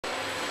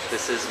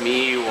This is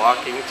me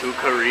walking to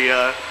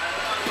Korea.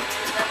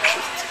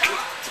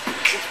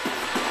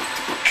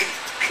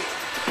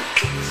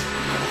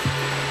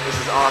 This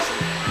is awesome.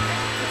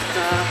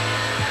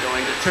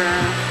 Going to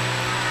turn.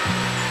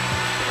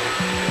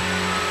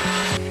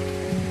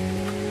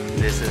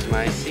 This is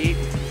my seat.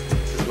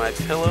 This is my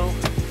pillow.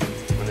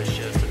 I'm going to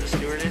show to the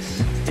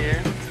stewardess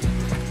here.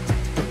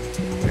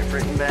 My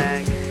Britain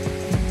bag.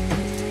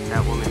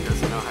 That woman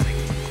doesn't know how to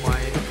keep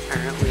quiet,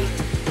 apparently.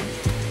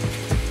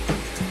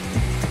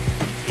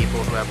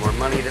 People who have more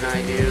money than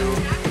I do.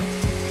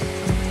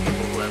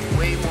 People who have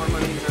way more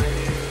money than I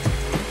do.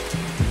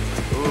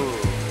 Ooh,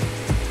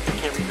 I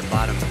can't read the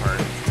bottom part.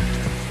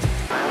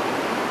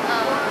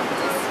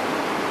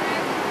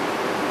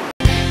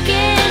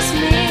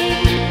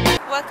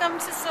 Welcome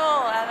to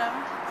Seoul,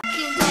 Adam.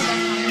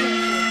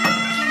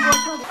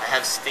 I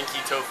have stinky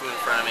tofu in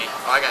front of me.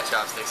 Oh, I got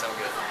chopsticks, I'm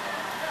good.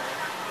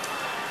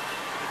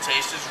 The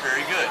taste is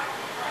very good.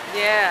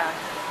 Yeah.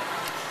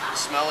 The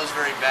smell is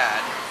very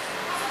bad.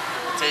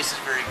 The taste is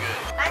very good.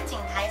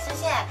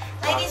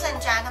 Ladies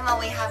and gentlemen,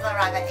 we have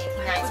arrived at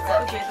 89th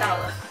floor.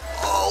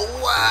 Oh,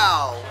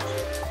 wow!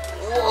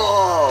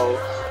 Whoa!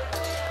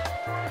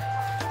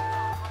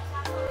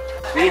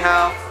 Ni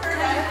hao.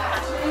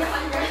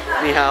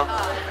 Ni hao.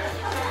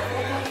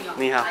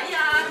 Ni hao.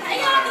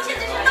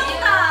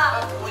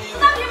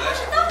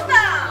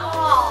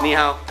 Ni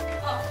hao.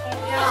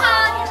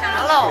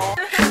 Hello.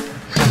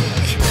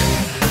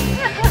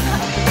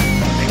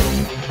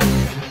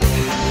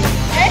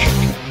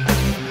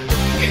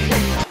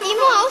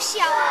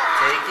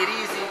 Take it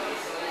easy.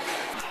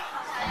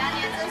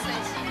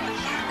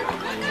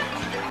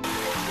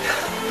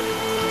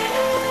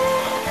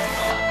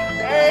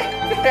 Hey,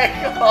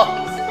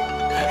 pickles!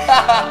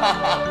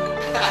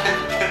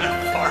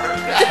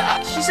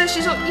 She says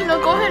she's, you know,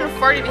 go ahead and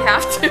fart if you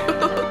have to.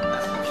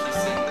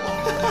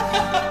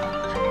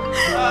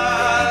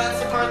 That's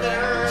the part that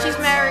hurts. She's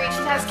married,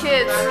 she has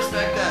kids. I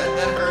respect that.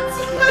 That hurts.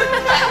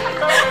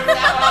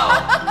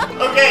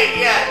 Okay,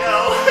 yeah, no.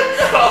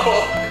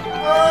 No.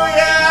 Oh,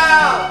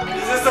 yeah!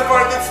 Is this the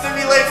part that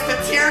stimulates the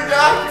tear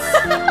ducts?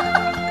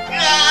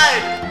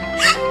 God!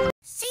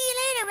 See you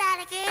later,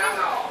 alligator.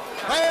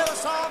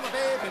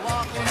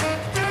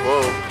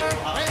 Whoa.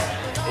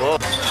 Whoa.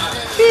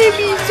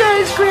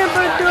 Baby-sized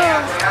grandpa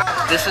dog.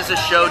 This is a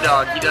show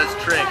dog. He does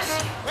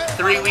tricks.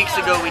 3 weeks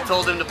ago, we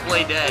told him to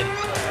play dead.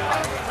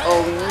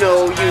 Oh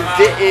no, you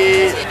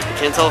didn't. I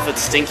can't tell if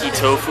it's stinky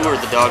tofu or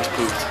the dog's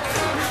pooped.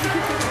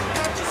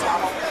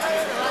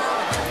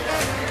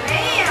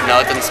 No,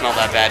 it doesn't smell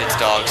that bad. It's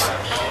dogs.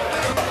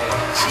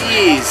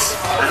 Jeez.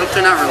 I hope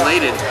they're not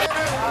related.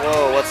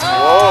 Whoa, what's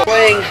whoa?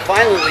 Playing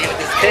violently with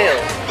his tail.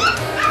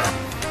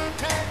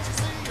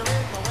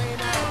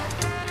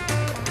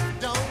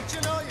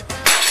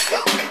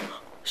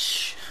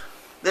 Shh.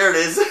 There it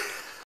is.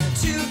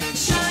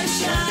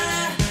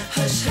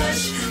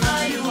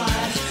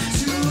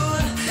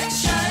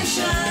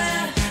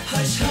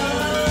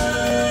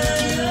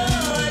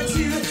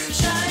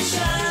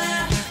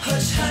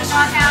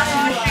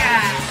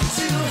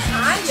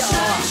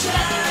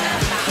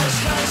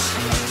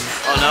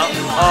 Oh no?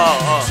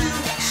 Oh.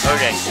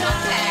 Okay.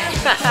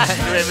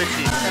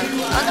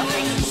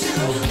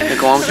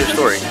 Go on with your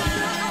story.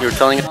 You were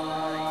telling it.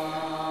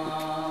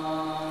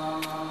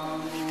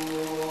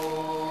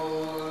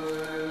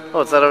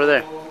 Oh, it's that over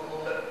there.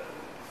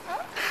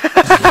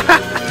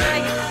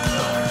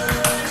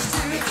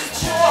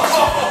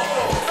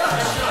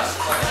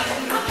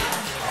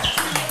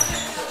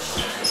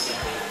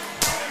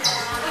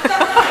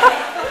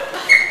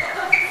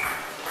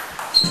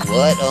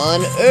 What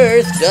on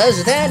earth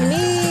does that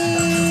mean?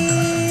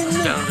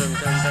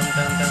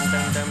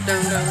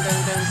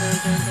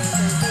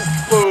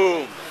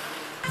 Boom!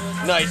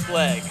 Nice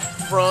leg.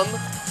 From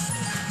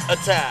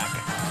attack.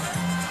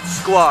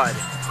 Squad.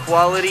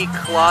 Quality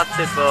cloth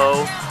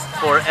typo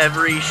for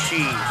every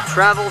she.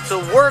 Travel to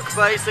work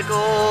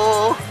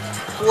bicycle.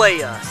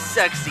 Playa.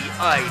 Sexy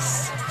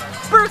ice.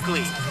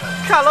 Berkeley.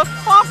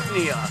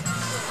 California.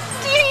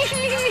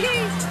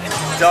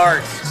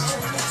 Dart.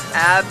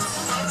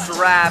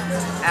 Abstract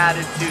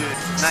attitude.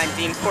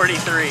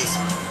 1943.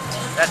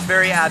 That's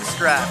very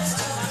abstract.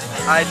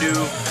 I do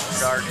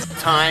dart.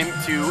 Time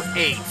to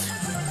 8.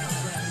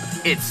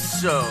 It's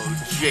so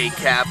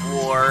J-Cap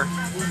War.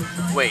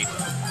 Wait.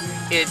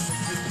 It's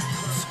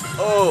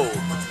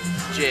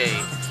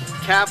O-J.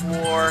 Cap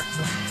War.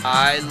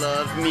 I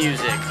love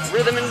music.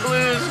 Rhythm and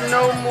blues,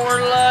 no more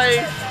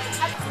life.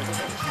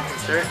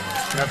 Sir,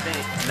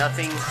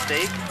 nothing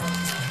steak?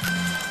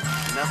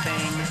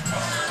 Nothing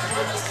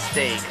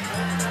steak.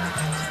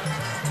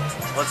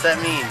 What's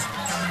that mean?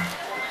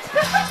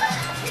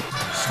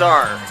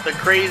 Star, the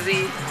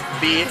crazy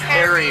bee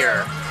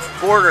harrier.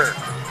 Border,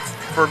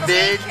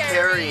 forbid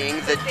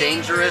carrying the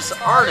dangerous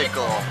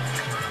article.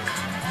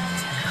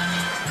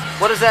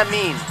 What does that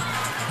mean?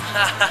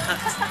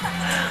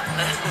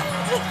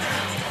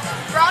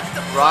 Rock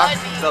the Rock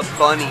bunny. the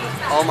bunny.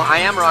 Oh my, I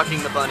am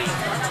rocking the bunny.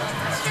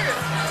 It's true.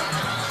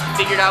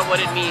 Figured out what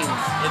it means.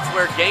 It's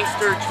where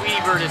gangster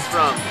Tweety Bird is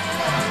from.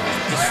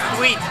 the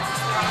sweet,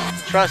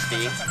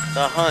 trusty,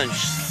 the hunch.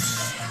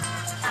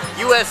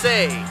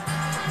 USA,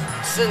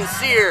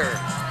 sincere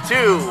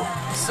to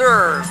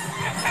serve.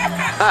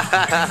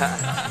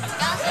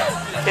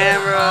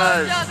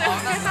 Cameras.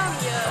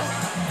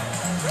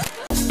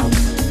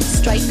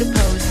 Strike the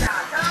pose.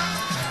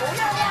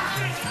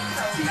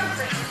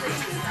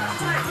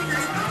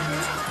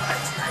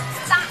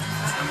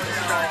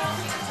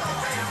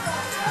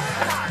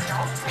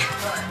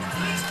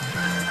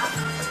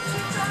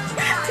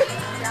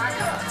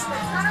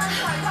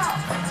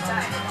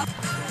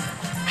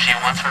 She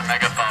wants her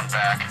megaphone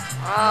back.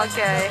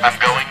 Okay. I'm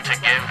going to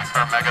give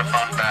her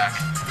megaphone back.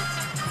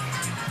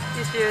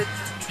 You should.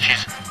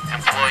 She's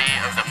employee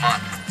of the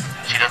month.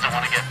 She doesn't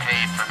want to get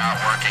paid for not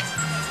working.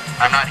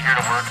 I'm not here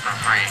to work for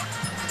free.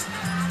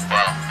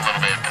 Well, a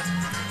little bit,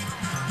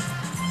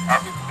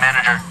 but...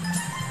 manager.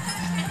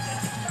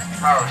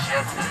 Oh,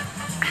 shit.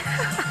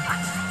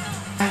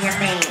 眼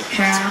美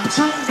专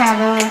进道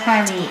路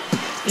换礼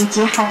以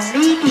及红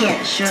绿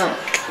点数，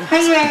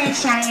会员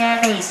享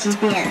有累积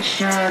点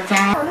数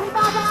在。